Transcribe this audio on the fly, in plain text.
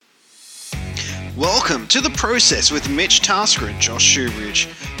Welcome to The Process with Mitch Tasker and Josh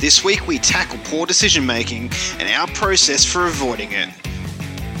Shoebridge. This week we tackle poor decision making and our process for avoiding it.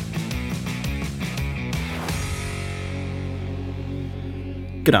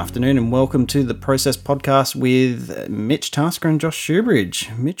 Good afternoon and welcome to The Process podcast with Mitch Tasker and Josh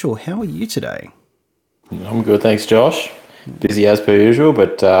Shoebridge. Mitchell, how are you today? I'm good, thanks, Josh. Busy as per usual,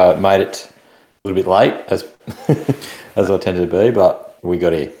 but made it a little bit late as as I tend to be, but we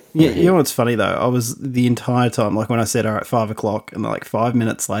got here. Yeah, you know what's funny though? I was the entire time, like when I said, all right, 5 o'clock, and like 5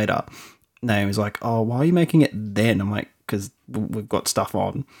 minutes later, Naomi's like, oh, why are you making it then? I'm like, because we've got stuff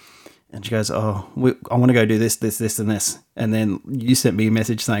on. And she goes, oh, I want to go do this, and this. And then you sent me a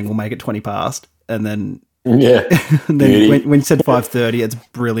message saying we'll make it 20 past. And then, Yeah. and then when you said 5:30, it's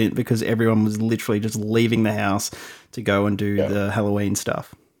brilliant because everyone was literally just leaving the house to go and do the Halloween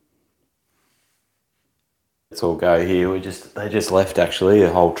stuff. Let's all go here. They just left actually,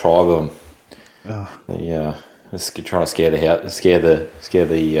 a whole tribe of them. Oh. Yeah, just trying to scare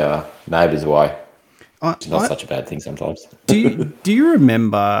the neighbours away. It's not such a bad thing sometimes. Do you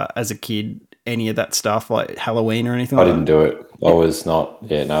remember as a kid any of that stuff, like Halloween or anything? I didn't do it. I was not.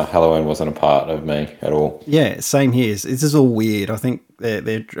 Yeah, no, Halloween wasn't a part of me at all. Yeah, same here. This is all weird. I think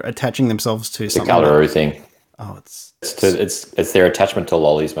they're attaching themselves to The something. Colouroo thing. Oh, It's their attachment to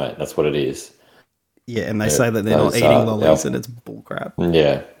lollies, mate. That's what it is. yeah, and they say that they're not eating lollies, and it's bullcrap.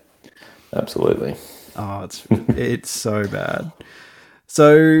 Yeah, absolutely. Oh, it's so bad.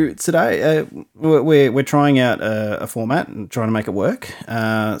 So today we're trying out a format and trying to make it work.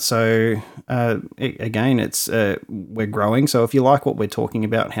 Again, it's we're growing. So if you like what we're talking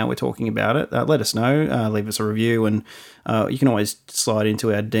about, how we're talking about it, let us know. Leave us a review, and you can always slide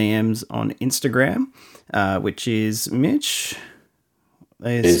into our DMs on Instagram, which is Mitch.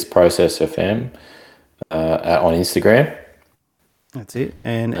 Is Process FM on Instagram. That's it,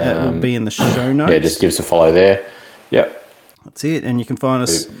 and it will be in the show notes. Yeah, just give us a follow there. Yep. That's it, and you can find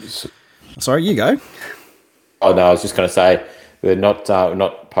us. Sorry, you go. Oh no, I was just going to say we're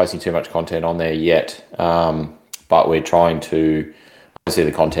not posting too much content on there yet, but we're trying to. Obviously,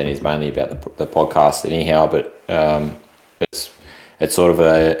 the content is mainly about the podcast anyhow, but it's sort of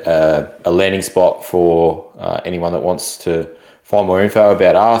a landing spot for anyone that wants to find more info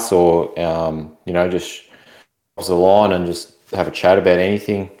about us, or just cross the line and just have a chat about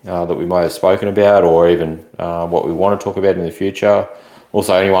anything that we might have spoken about, or even what we want to talk about in the future.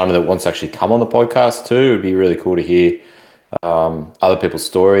 Also, anyone that wants to actually come on the podcast too, it would be really cool to hear other people's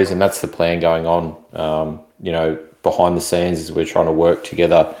stories, and that's the plan going on. Behind the scenes, as we're trying to work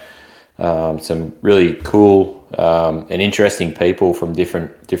together, some really cool and interesting people from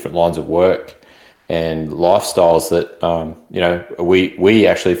different lines of work and lifestyles that we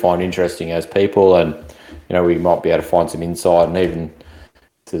actually find interesting as people, and we might be able to find some insight, and even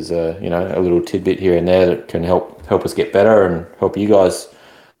if there's a little tidbit here and there that can help us get better and help you guys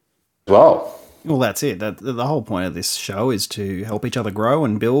as well. Well, that's it. The whole point of this show is to help each other grow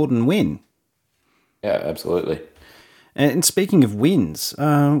and build and win. Yeah, absolutely. And speaking of wins,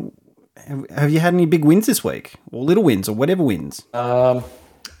 have you had any big wins this week, or little wins, or whatever wins?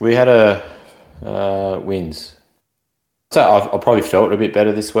 We had wins. So I probably felt a bit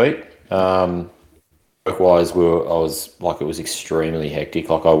better this week. Work-wise, it was extremely hectic.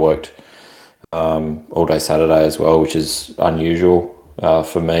 Like I worked all day Saturday as well, which is unusual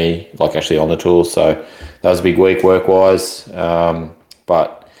for me, like actually on the tools. So that was a big week work-wise.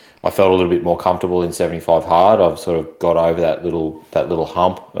 But I felt a little bit more comfortable in 75 hard. I've sort of got over that little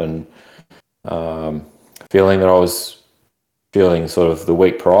hump, and feeling that I was feeling sort of the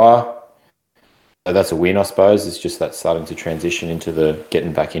week prior. So that's a win, I suppose. It's just that starting to transition into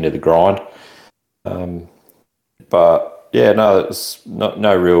getting back into the grind. But yeah, no, it's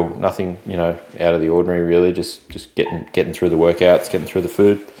nothing, out of the ordinary really. Just getting through the workouts, getting through the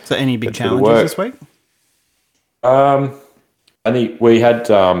food. So any big challenges this week? I think we had,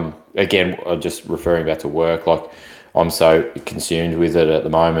 again, just referring back to work, like I'm so consumed with it at the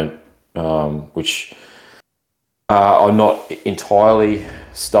moment, which I'm not entirely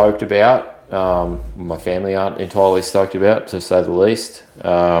stoked about. My family aren't entirely stoked about, to say the least.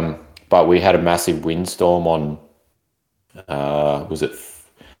 But we had a massive windstorm on, was it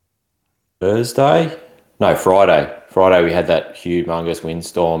Thursday? No, Friday. Friday we had that humongous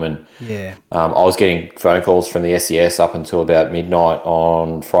windstorm, and yeah, I was getting phone calls from the SES up until about midnight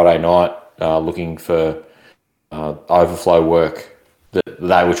on Friday night, looking for overflow work that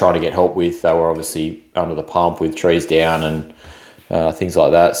they were trying to get help with. They were obviously under the pump with trees down and things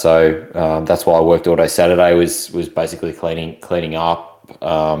like that. So that's why I worked all day Saturday. Was basically cleaning up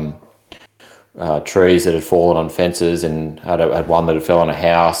trees that had fallen on fences, and had one that had fell on a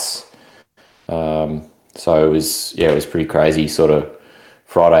house. So it was pretty crazy. Sort of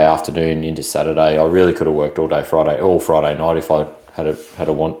Friday afternoon into Saturday. I really could have worked all Friday night if I had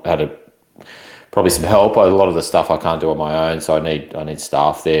probably some help. A lot of the stuff I can't do on my own, so I need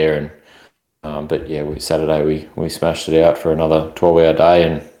staff there. And but yeah, Saturday we smashed it out for another 12-hour day,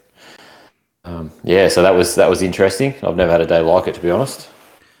 and so that was interesting. I've never had a day like it, to be honest.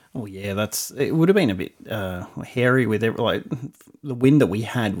 Oh yeah, it would have been a bit hairy with it. Like the wind that we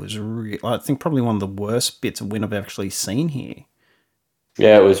had was I think probably one of the worst bits of wind I've actually seen here.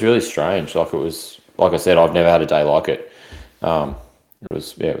 Yeah, it was really strange. Like I said, I've never had a day like it. It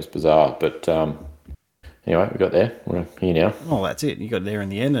was bizarre. But anyway, we got there. We're here now. Oh, that's it. You got there in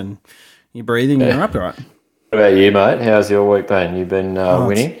the end, and you're breathing. And you're upright. What about you, mate? How's your week been? You've been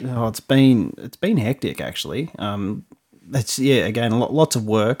winning? It's been hectic actually. Again, lots of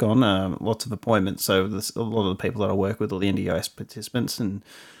work on, lots of appointments. So there's a lot of the people that I work with, all the NDIS participants, and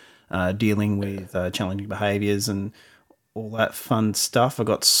dealing with challenging behaviours and all that fun stuff. I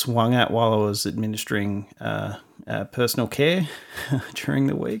got swung at while I was administering personal care during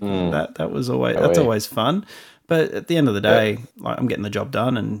the week. That was always fun. But at the end of the day, like, I'm getting the job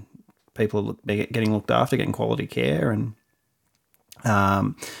done, and people are getting looked after, getting quality care, and I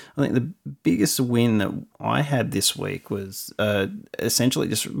think the biggest win that I had this week was essentially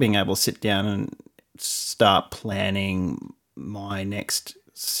just being able to sit down and start planning my next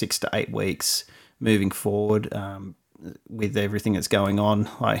 6 to 8 weeks moving forward with everything that's going on.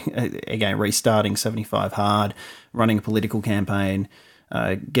 Like, again, restarting 75 Hard, running a political campaign,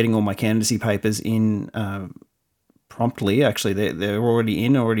 getting all my candidacy papers in promptly. Actually, they're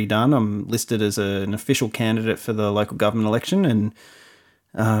already done. I'm listed as an official candidate for the local government election, and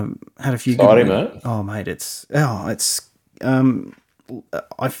had a few. Sorry, mate. Oh, mate, it's. I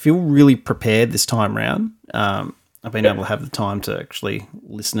feel really prepared this time round. I've been able to have the time to actually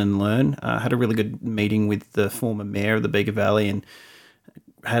listen and learn. Had a really good meeting with the former mayor of the Bega Valley, and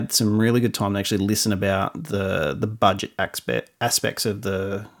had some really good time to actually listen about the budget aspects of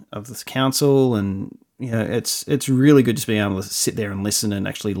the council. And it's really good just being able to sit there and listen and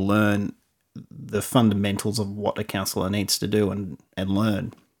actually learn the fundamentals of what a councillor needs to do and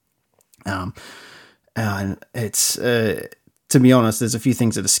learn. And it's to be honest, there's a few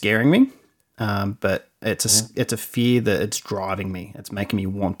things that are scaring me, but it's a fear that it's driving me. It's making me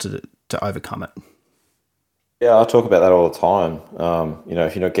want to overcome it. Yeah, I talk about that all the time.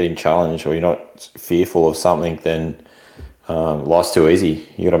 If you're not getting challenged or you're not fearful of something, then life's too easy.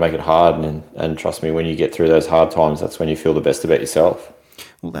 You got to make it hard, and trust me, when you get through those hard times, that's when you feel the best about yourself.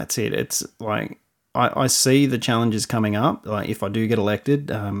 Well, that's it. It's like I see the challenges coming up. Like, if I do get elected,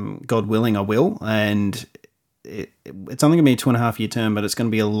 God willing, I will. And it's only going to be a 2.5-year term, but it's going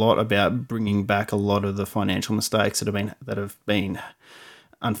to be a lot about bringing back a lot of the financial mistakes that have been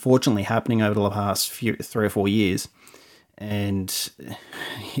unfortunately happening over the past 3 or 4 years. And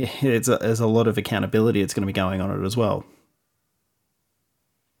there's a lot of accountability that's going to be going on it as well.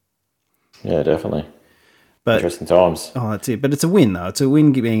 Yeah, definitely. But interesting times. Oh, that's it. But it's a win, though. It's a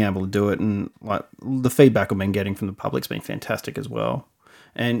win being able to do it, and like the feedback I've been getting from the public's been fantastic as well.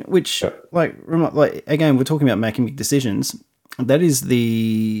 And which, like again, we're talking about making big decisions. That is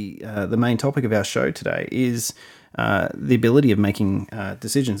the main topic of our show today, is the ability of making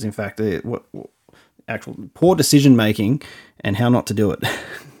decisions. In fact, actual poor decision making and how not to do it,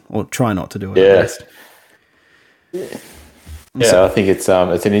 or try not to do it. Yeah. At least. Yeah, I think it's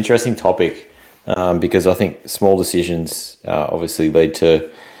an interesting topic. Because I think small decisions obviously lead to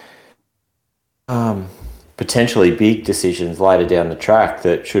potentially big decisions later down the track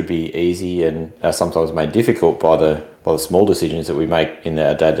that should be easy and are sometimes made difficult by the small decisions that we make in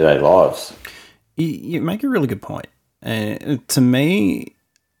our day-to-day lives. You make a really good point. To me,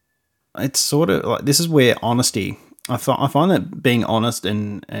 it's sort of like, this is where honesty, I find that being honest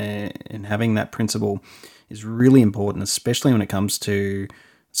and having that principle is really important, especially when it comes to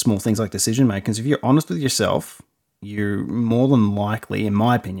small things like decision making. If you're honest with yourself, you're more than likely, in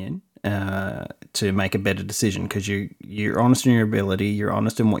my opinion, to make a better decision, because you're honest in your ability, you're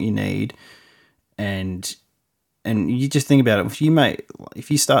honest in what you need, and you just think about it.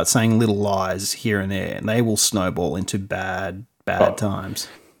 If you start saying little lies here and there, they will snowball into bad times.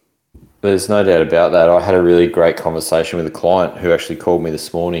 There's no doubt about that. I had a really great conversation with a client who actually called me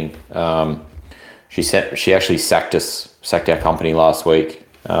this morning. She actually sacked our company last week.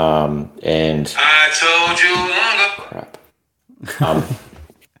 And I told you. Crap.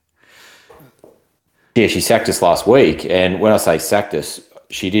 Yeah, she sacked us last week, and when I say sacked us,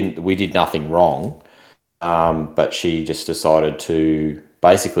 we did nothing wrong, but she just decided to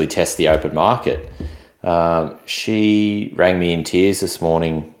basically test the open market. She rang me in tears this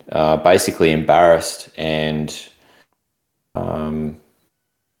morning, basically embarrassed and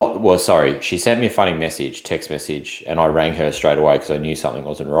she sent me a funny text message, and I rang her straight away because I knew something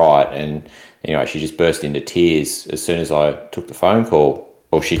wasn't right. And she just burst into tears as soon as I took the phone call,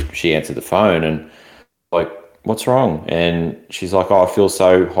 or she answered the phone, and like, what's wrong? And she's like, oh, I feel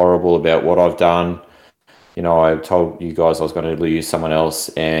so horrible about what I've done. I told you guys I was going to use someone else,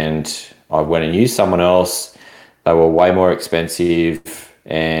 and I went and used someone else. They were way more expensive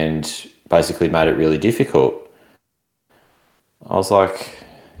and basically made it really difficult. I was like,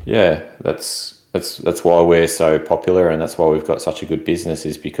 yeah, that's why we're so popular, and that's why we've got such a good business,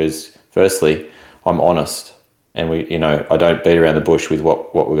 is because firstly, I'm honest, and I don't beat around the bush with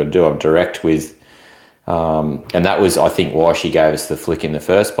what we're going to do. I'm direct with, and that was, I think, why she gave us the flick in the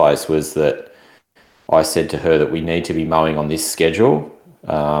first place, was that I said to her that we need to be mowing on this schedule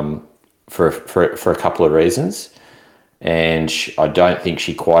for a couple of reasons. And I don't think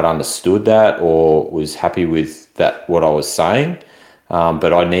she quite understood that or was happy with that, what I was saying.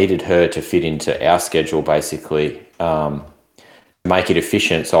 But I needed her to fit into our schedule, basically, make it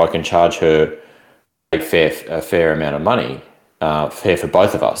efficient so I can charge her a fair amount of money, fair for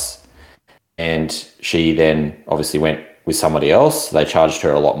both of us. And she then obviously went with somebody else. They charged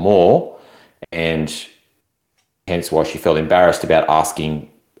her a lot more, and hence why she felt embarrassed about asking,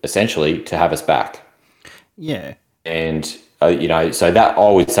 essentially, to have us back. Yeah. And, so that,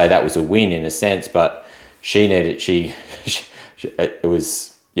 I would say that was a win in a sense, but it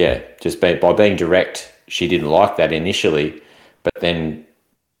was, just by being direct, she didn't like that initially, but then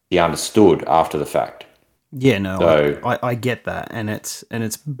she understood after the fact. Yeah, no, so, I get that, and it's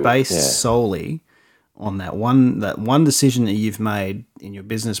based solely on that one decision that you've made in your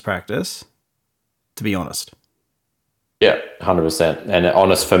business practice, to be honest. Yeah, 100%. And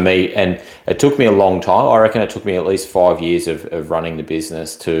honest for me, and it took me a long time. I reckon it took me at least 5 years of running the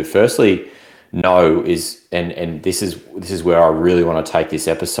business to firstly know and this is where I really want to take this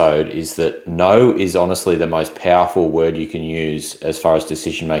episode, is that no is honestly the most powerful word you can use as far as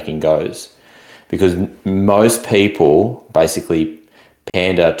decision making goes, because most people basically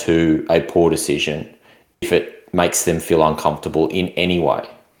pander to a poor decision if it makes them feel uncomfortable in any way.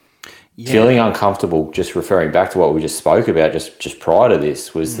 Yeah. Feeling uncomfortable, just referring back to what we just spoke about just prior to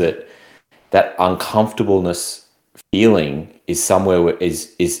this, was that uncomfortableness feeling is somewhere where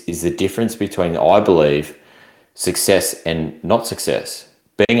is the difference between, I believe, success and not success.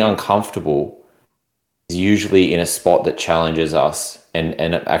 Being uncomfortable is usually in a spot that challenges us and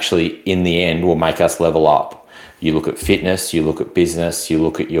actually in the end will make us level up. You look at fitness, you look at business, you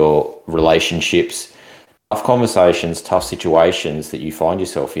look at your relationships, tough conversations, tough situations that you find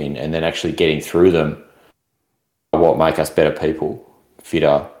yourself in, and then actually getting through them are what make us better people,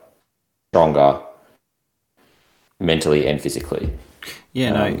 fitter, stronger, mentally and physically.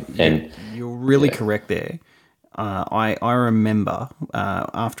 Yeah, and you're really correct there. I remember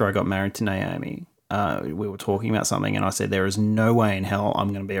after I got married to Naomi, we were talking about something, and I said, there is no way in hell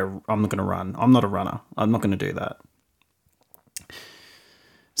I'm not going to run. I'm not a runner. I'm not going to do that.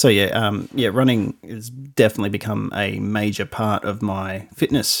 So running has definitely become a major part of my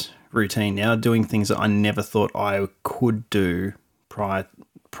fitness routine now, doing things that I never thought I could do prior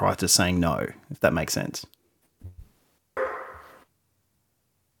to saying no, if that makes sense.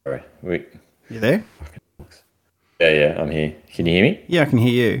 Sorry, you there? Yeah, I'm here. Can you hear me? Yeah, I can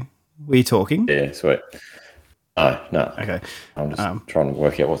hear you. Were you talking? Yeah, sweet. No. Okay. I'm just trying to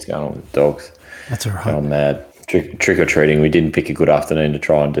work out what's going on with the dogs. That's all right. I'm mad. Trick or treating. We didn't pick a good afternoon to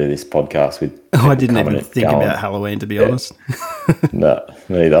try and do this podcast with. I didn't even think about Halloween, to be honest. No,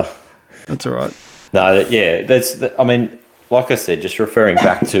 neither. That's all right. No, I mean, like I said, just referring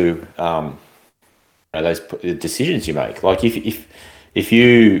back to those decisions you make. Like if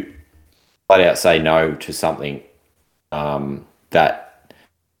you flat out say no to something that,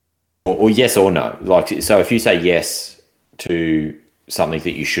 or yes or no, like, so if you say yes to something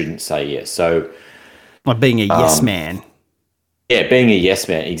that you shouldn't say yes, so. Like being a yes man. Yeah, being a yes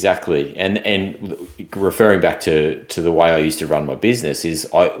man, exactly. And referring back to the way I used to run my business is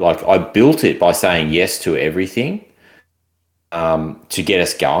I built it by saying yes to everything to get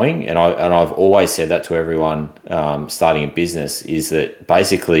us going. And I've always said that to everyone starting a business, is that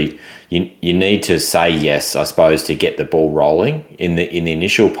basically you need to say yes, I suppose, to get the ball rolling in the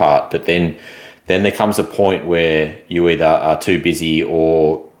initial part. But then there comes a point where you either are too busy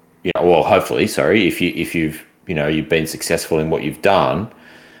or, hopefully, if you've been successful in what you've done,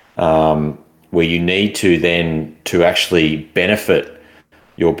 where you need to actually benefit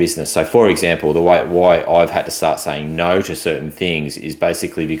your business. So, for example, the way why I've had to start saying no to certain things is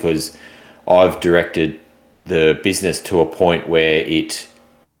basically because I've directed the business to a point where it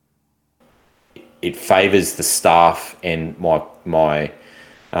it favors the staff and my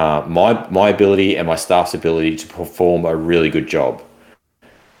ability and my staff's ability to perform a really good job.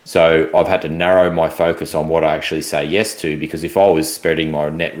 So I've had to narrow my focus on what I actually say yes to, because if I was spreading my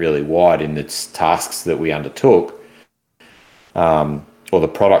net really wide in the tasks that we undertook, or the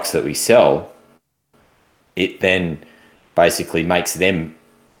products that we sell, it then basically makes them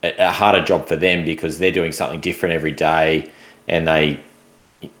a harder job for them, because they're doing something different every day, and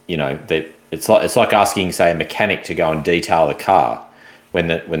it's like asking, say, a mechanic to go and detail the car. When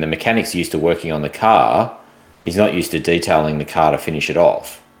the mechanic's used to working on the car, he's not used to detailing the car to finish it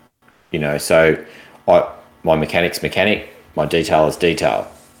off. So my mechanic's mechanic, my detailer's detail,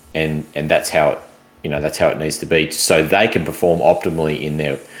 and that's how it needs to be, so they can perform optimally in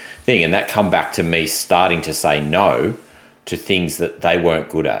their thing. And that come back to me starting to say no to things that they weren't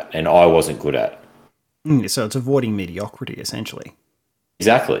good at and I wasn't good at. So it's avoiding mediocrity, essentially.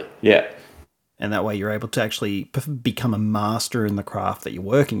 Perform, yeah. And that way you're able to actually become a master in the craft that you're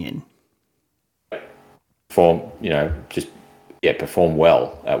working in. Perform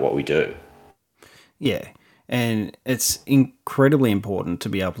well at what we do. Yeah. And it's incredibly important to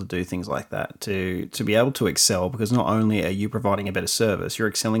be able to do things like that, to be able to excel, because not only are you providing a better service, you're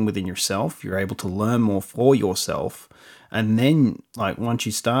excelling within yourself, you're able to learn more for yourself. And then, like, once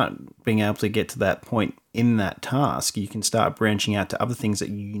you start being able to get to that point in that task, you can start branching out to other things that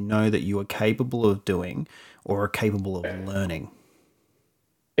you know that you are capable of doing or are capable of learning.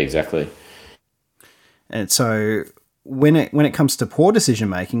 Exactly. And so when it comes to poor decision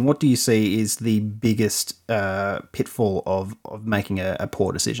making, what do you see is the biggest pitfall of making a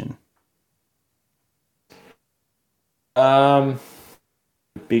poor decision? The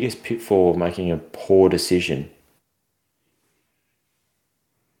biggest pitfall of making a poor decision.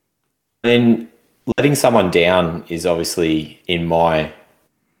 Then letting someone down is obviously in my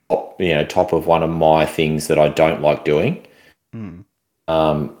top of one of my things that I don't like doing.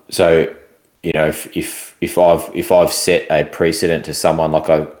 So if I've set a precedent to someone, like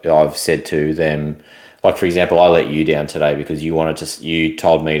I've said to them, like, for example, I let you down today because you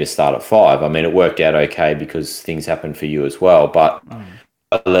told me to start at 5. I mean, it worked out okay because things happened for you as well, but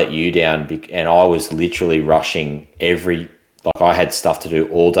I let you down and I was literally rushing I had stuff to do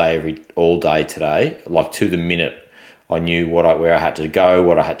all day today, like to the minute. I knew where I had to go,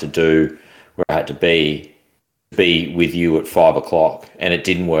 what I had to do, where I had to be with you at 5 o'clock, and it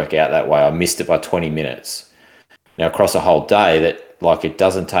didn't work out that way. I missed it by 20 minutes. Now, across a whole day, it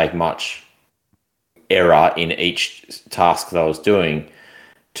doesn't take much error in each task that I was doing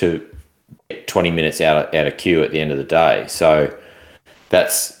to get 20 minutes out of queue at the end of the day. So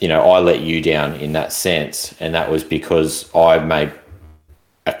that's, I let you down in that sense, and that was because I made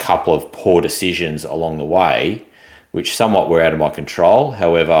a couple of poor decisions along the way, which somewhat were out of my control.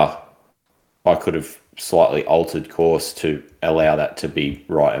 However, I could have slightly altered course to allow that to be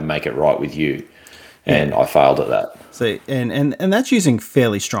right and make it right with you, and I failed at that. So and that's using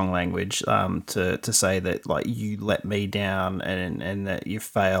fairly strong language to say that, like, you let me down and that you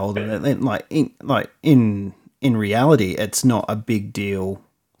failed, and then, in reality, it's not a big deal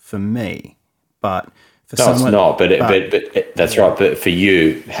for me, but for someone, it's not. But that's right. But for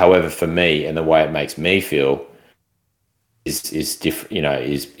you, however, for me, and the way it makes me feel is different.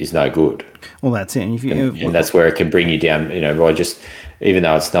 Is no good. Well, that's it. And that's where it can bring you down. By just, even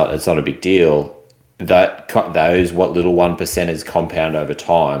though it's not a big deal, those little 1%ers compound over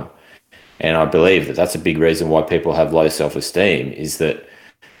time, and I believe that's a big reason why people have low self-esteem, is that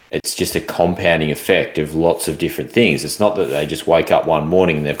it's just a compounding effect of lots of different things. It's not that they just wake up one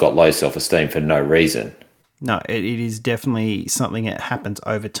morning and they've got low self-esteem for no reason. No, it is definitely something that happens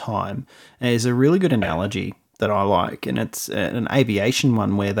over time. And it's a really good analogy that I like, and it's an aviation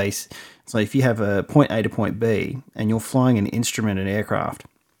one where so if you have a point A to point B and you're flying an instrumented aircraft,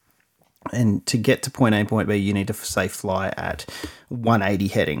 and to get to point A, point B, you need to, say, fly at 180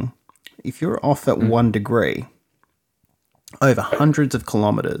 heading. If you're off at 1 degree, over hundreds of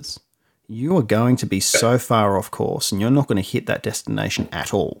kilometers, you are going to be so far off course, and you're not going to hit that destination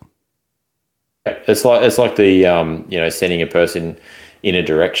at all. It's like the sending a person in a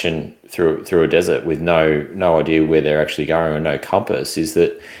direction through a desert with no idea where they're actually going, or no compass. Is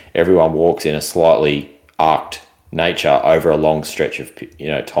that everyone walks in a slightly arced nature over a long stretch of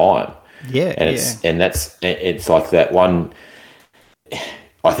time. Yeah, and it's like that one.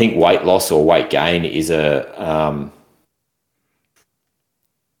 I think weight loss or weight gain is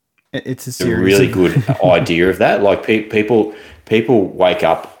it's a really good idea of that. Like people wake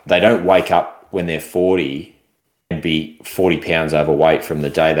up. They don't wake up when they're 40 and be 40 pounds overweight from the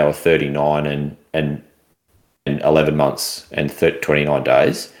day they were 39 and and 11 months and 29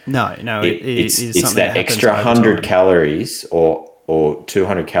 days. No, It's something that extra happens over 100 time. calories or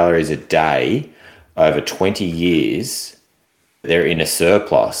 200 calories a day over 20 years. They're in a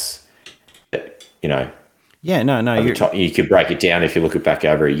surplus. Yeah, no, You could break it down if you look it back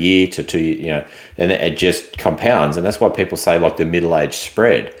over a year to 2 years, and it just compounds. And that's why people say like the middle-age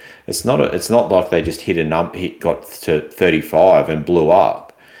spread. It's not like they just got to 35 and blew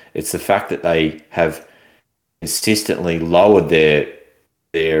up. It's the fact that they have consistently lowered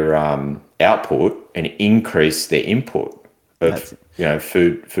their output and increased their input of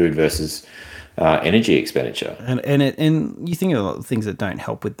food versus energy expenditure. And you think of a lot of things that don't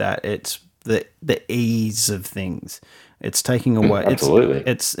help with that. It's the ease of things. It's taking away. Absolutely.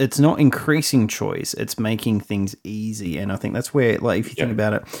 It's not increasing choice. It's making things easy. And I think that's where, like, if you think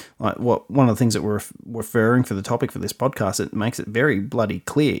about it, like one of the things that we're referring for the topic for this podcast, it makes it very bloody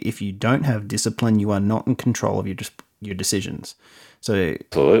clear. If you don't have discipline, you are not in control of your decisions. So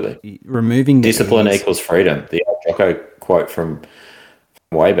absolutely, removing discipline equals freedom. The Jocko quote from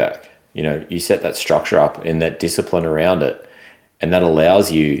way back. You set that structure up and that discipline around it, and that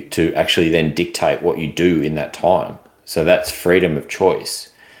allows you to actually then dictate what you do in that time. So that's freedom of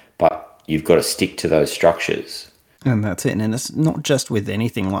choice, but you've got to stick to those structures. And that's it. And it's not just with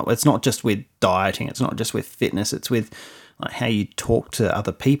anything, like it's not just with dieting. It's not just with fitness. It's with like how you talk to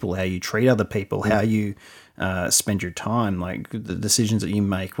other people, how you treat other people, how you spend your time, like the decisions that you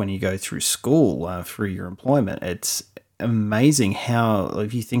make when you go through school, through your employment. It's amazing how,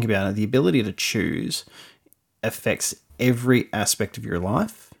 if you think about it, the ability to choose affects every aspect of your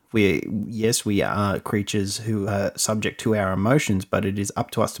life. We are creatures who are subject to our emotions, but it is up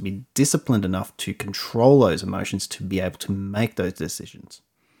to us to be disciplined enough to control those emotions to be able to make those decisions.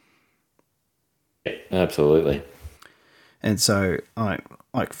 Absolutely. And so,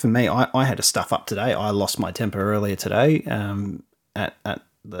 like for me, I had to stuff up today. I lost my temper earlier today at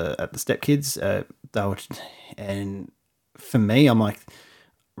the stepkids. And for me, I'm like,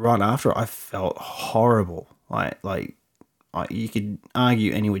 right after, I felt horrible. Like you could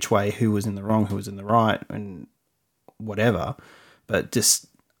argue any which way who was in the wrong, who was in the right, and whatever. But just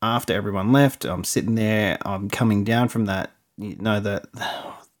after everyone left, I'm sitting there. I'm coming down from that, the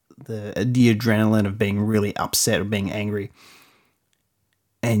adrenaline of being really upset or being angry,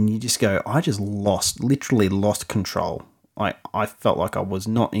 and you just go, I just literally lost control. I felt like I was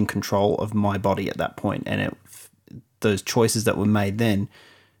not in control of my body at that point, and those choices that were made then,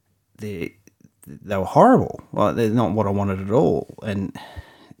 they were horrible. Like, they're not what I wanted at all. And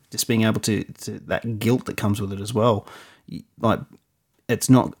just being able to that guilt that comes with it as well, like, it's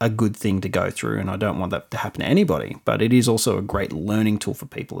not a good thing to go through, and I don't want that to happen to anybody, but it is also a great learning tool for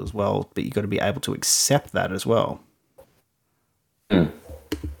people as well. But you've got to be able to accept that as well.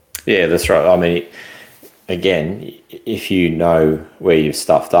 Yeah, that's right. I mean, again, if you know where you've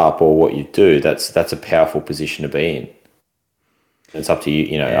stuffed up or what you do, that's a powerful position to be in. It's up to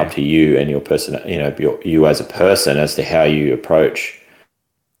you, up to you and your person, you as a person as to how you approach.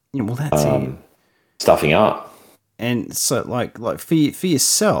 Yeah, well, that's it. Stuffing up. And so, like for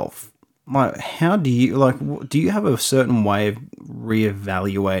yourself, like, how do you have a certain way of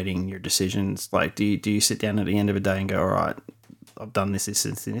reevaluating your decisions? Like, do you sit down at the end of a day and go, all right, I've done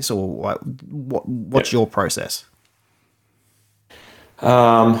this, or like, what's your process?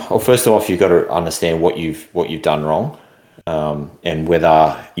 Well, first off, you've got to understand what you've done wrong. And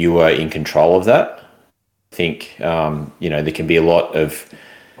whether you are in control of that. I think, there can be a lot of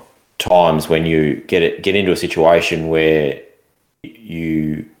times when you get into a situation where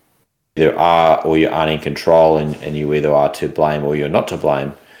you either are or you aren't in control, and you either are to blame or you're not to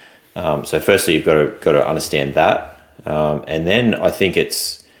blame. So firstly, you've got to understand that. And then I think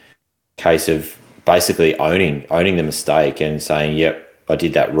it's a case of basically owning the mistake and saying, yep, I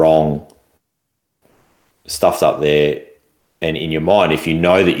did that wrong, stuffed up there. And in your mind, if you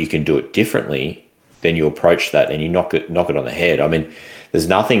know that you can do it differently, then you approach that and you knock it on the head. I mean, there's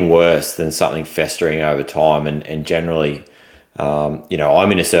nothing worse than something festering over time. And generally, I'm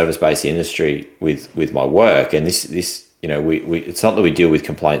in a service-based industry with my work, and this we it's not that we deal with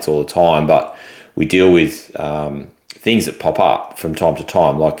complaints all the time, but we deal with things that pop up from time to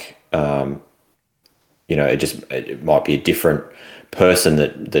time. Like, it might be a different person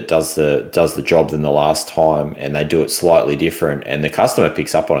that does the job than the last time, and they do it slightly different, and the customer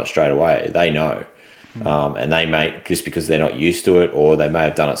picks up on it straight away. They know, and they may, just because they're not used to it, or they may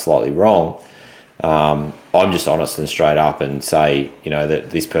have done it slightly wrong. I'm just honest and straight up and say, that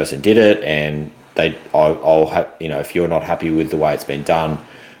this person did it, and I'll have, if you're not happy with the way it's been done,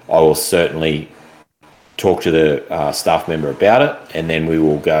 I will certainly talk to the staff member about it, and then we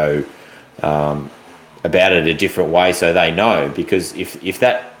will go about it a different way so they know, because if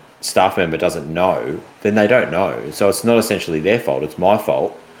that staff member doesn't know, then they don't know. So it's not essentially their fault, it's my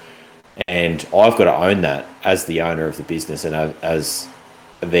fault. And I've got to own that as the owner of the business and as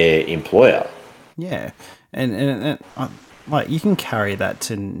their employer. Yeah. And like, you can carry that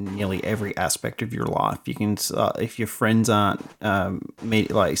to nearly every aspect of your life. You can, if your friends aren't,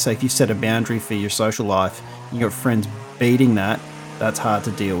 like, say if you set a boundary for your social life, you got friends beating that, that's hard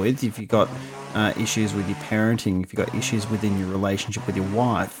to deal with. If you've got issues with your parenting, if you've got issues within your relationship with your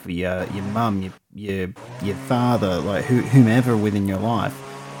wife, your mum, your father, like whomever within your life,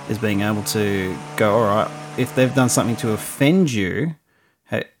 is being able to go, all right, if they've done something to offend you,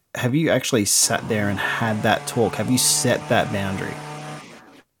 have you actually sat there and had that talk? Have you set that boundary?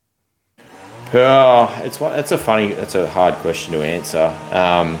 That's a hard question to answer.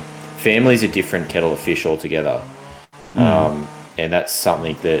 Family's a different kettle of fish altogether. And that's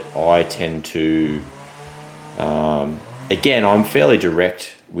something that I tend to, again, I'm fairly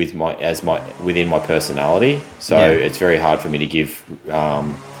direct with within my personality. So it's very hard for me to give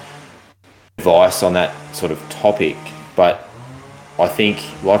advice on that sort of topic. But I think,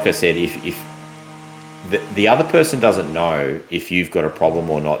 like I said, if the other person doesn't know if you've got a problem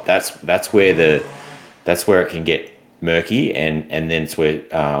or not, that's where it can get murky, and then it's where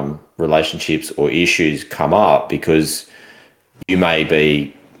relationships or issues come up, because you may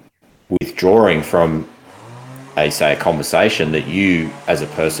be withdrawing from a conversation that you as a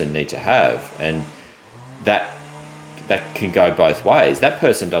person need to have, and that can go both ways. That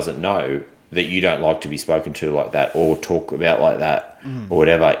person doesn't know that you don't like to be spoken to like that or talk about like that or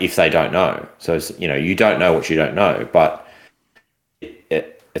whatever, if they don't know. So, you don't know what you don't know, but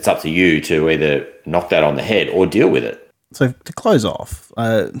it's up to you to either knock that on the head or deal with it. So to close off,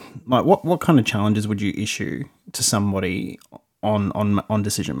 like what kind of challenges would you issue to somebody on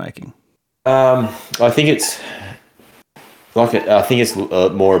decision making? I think it's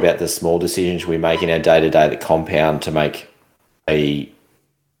more about the small decisions we make in our day to day that compound to make a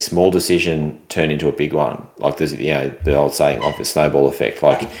small decision turn into a big one. Like there's, the old saying, like the snowball effect.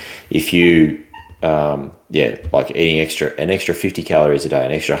 Like if you, like eating an extra 50 calories a day,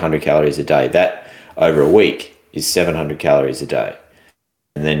 an extra 100 calories a day, that over a week is 700 calories a day.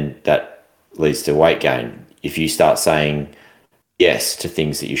 And then that leads to weight gain. If you start saying yes to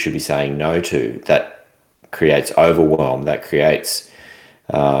things that you should be saying no to, that creates overwhelm, that creates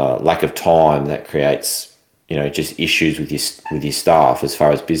lack of time, that creates just issues with your staff as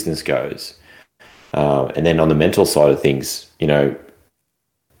far as business goes. And then on the mental side of things,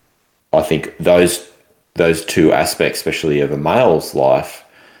 I think those two aspects, especially of a male's life,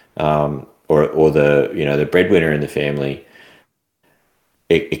 or the breadwinner in the family,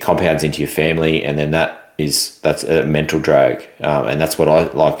 it compounds into your family, and then that's a mental drag. And that's what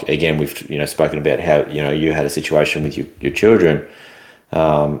I like. Again, we've spoken about how you had a situation with your children.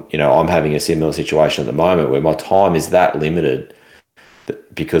 I'm having a similar situation at the moment where my time is that limited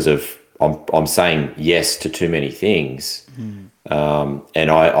because of I'm saying yes to too many things, and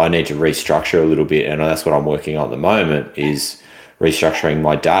I need to restructure a little bit, and that's what I'm working on at the moment, is restructuring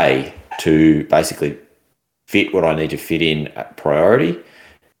my day to basically fit what I need to fit in at priority,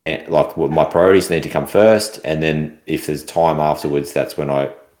 and like my priorities need to come first, and then if there's time afterwards, that's when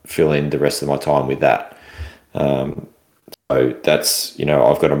I fill in the rest of my time with that. So that's,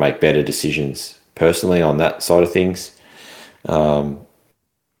 I've got to make better decisions personally on that side of things. I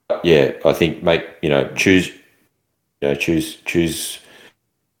think choose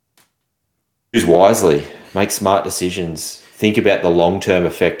wisely, make smart decisions, think about the long-term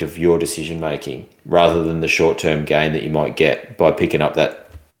effect of your decision making rather than the short-term gain that you might get by picking up that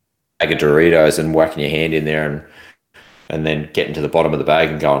bag of Doritos and whacking your hand in there and then getting to the bottom of the bag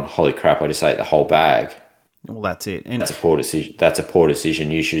and going, holy crap, I just ate the whole bag. Well, that's it. And that's a poor decision.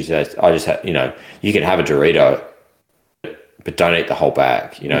 You should just, you can have a Dorito, but don't eat the whole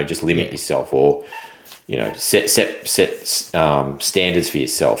bag. Just limit yourself, or set standards for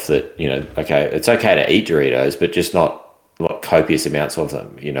yourself that okay, it's okay to eat Doritos, but just not copious amounts of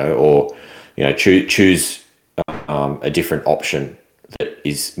them. Or choose a different option that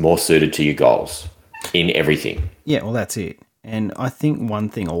is more suited to your goals in everything. Yeah, well, that's it. And I think one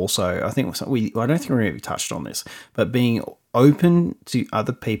thing also, I don't think we really touched on this, but being open to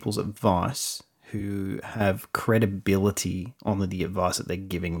other people's advice who have credibility on the advice that they're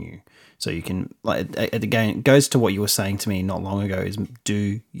giving you. So you can, again, it goes to what you were saying to me not long ago, is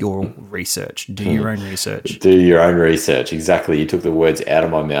do your research. Do your own research. Do your own research. Exactly. You took the words out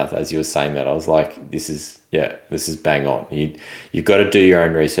of my mouth as you were saying that. I was like, this is bang on. You've got to do your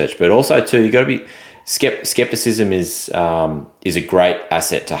own research, but also too, you've got to be skepticism is a great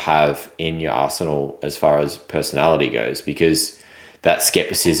asset to have in your arsenal as far as personality goes, because that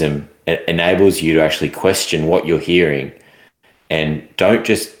skepticism enables you to actually question what you're hearing, and don't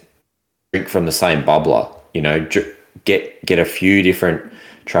just drink from the same bubbler. Get a few different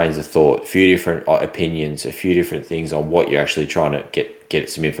trains of thought, a few different opinions, a few different things on what you're actually trying to get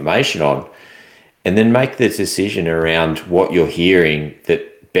some information on, and then make the decision around what you're hearing that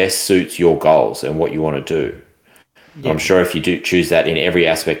best suits your goals and what you want to do. Yeah. I'm sure if you do choose that in every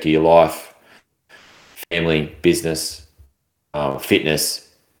aspect of your life, family, business, fitness,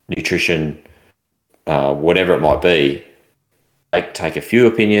 nutrition, whatever it might be, take a few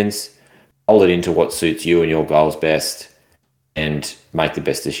opinions, hold it into what suits you and your goals best, and make the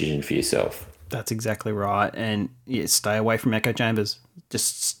best decision for yourself. That's exactly right. And yeah, stay away from echo chambers.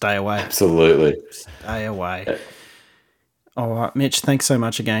 Just stay away. Absolutely. Stay away. Yeah. All right, Mitch, thanks so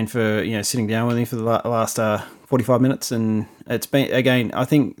much again for sitting down with me for the last 45 minutes. And it's been, again, I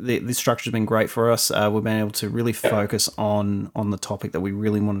think this structure's been great for us. We've been able to really focus on the topic that we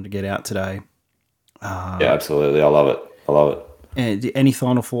really wanted to get out today. Yeah, absolutely. I love it. And any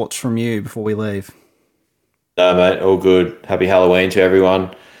final thoughts from you before we leave? No, mate, all good. Happy Halloween to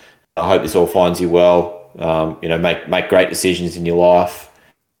everyone. I hope this all finds you well. Make great decisions in your life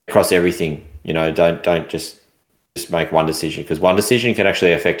across everything. Don't just make one decision, because one decision can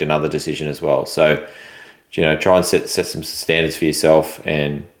actually affect another decision as well. So, try and set some standards for yourself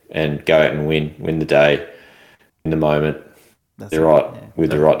and go out and win the day, in the moment. With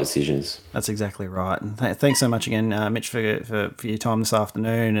the right decisions. That's exactly right. And thanks so much again, Mitch, for your time this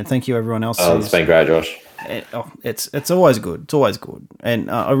afternoon, and thank you everyone else. It's been great, Josh. It's always good. It's always good, and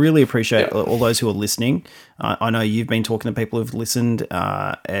I really appreciate all those who are listening. I know you've been talking to people who've listened.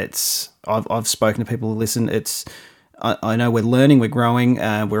 I've spoken to people who listen. I know we're learning, we're growing,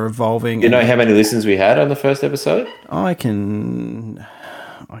 we're evolving. You know how many listens we had on the first episode? I can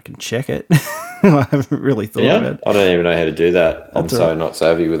check it. I haven't really thought of it. I don't even know how to do that. I'm so not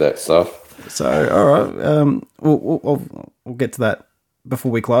savvy with that stuff. So, all right, we'll get to that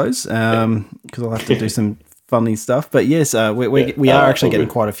before we close, because I'll have to do some funny stuff. But yes, we are actually getting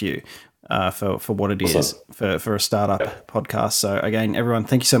quite a few for what it is for a startup podcast. So again, everyone,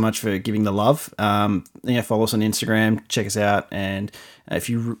 thank you so much for giving the love. Follow us on Instagram, check us out, and if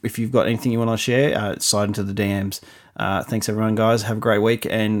you've got anything you want to share, slide into the DMs. Thanks everyone, guys. Have a great week,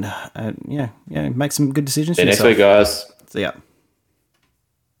 and make some good decisions. See you next week, guys. See ya.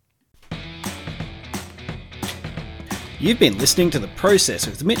 You've been listening to The Process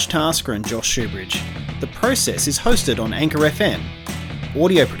with Mitch Tasker and Josh Shoebridge. The Process is hosted on Anchor FM.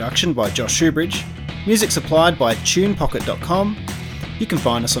 Audio production by Josh Shoebridge. Music supplied by tunepocket.com. You can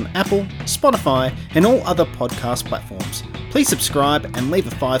find us on Apple, Spotify, and all other podcast platforms. Please subscribe and leave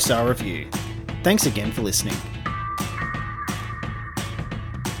a 5-star review. Thanks again for listening.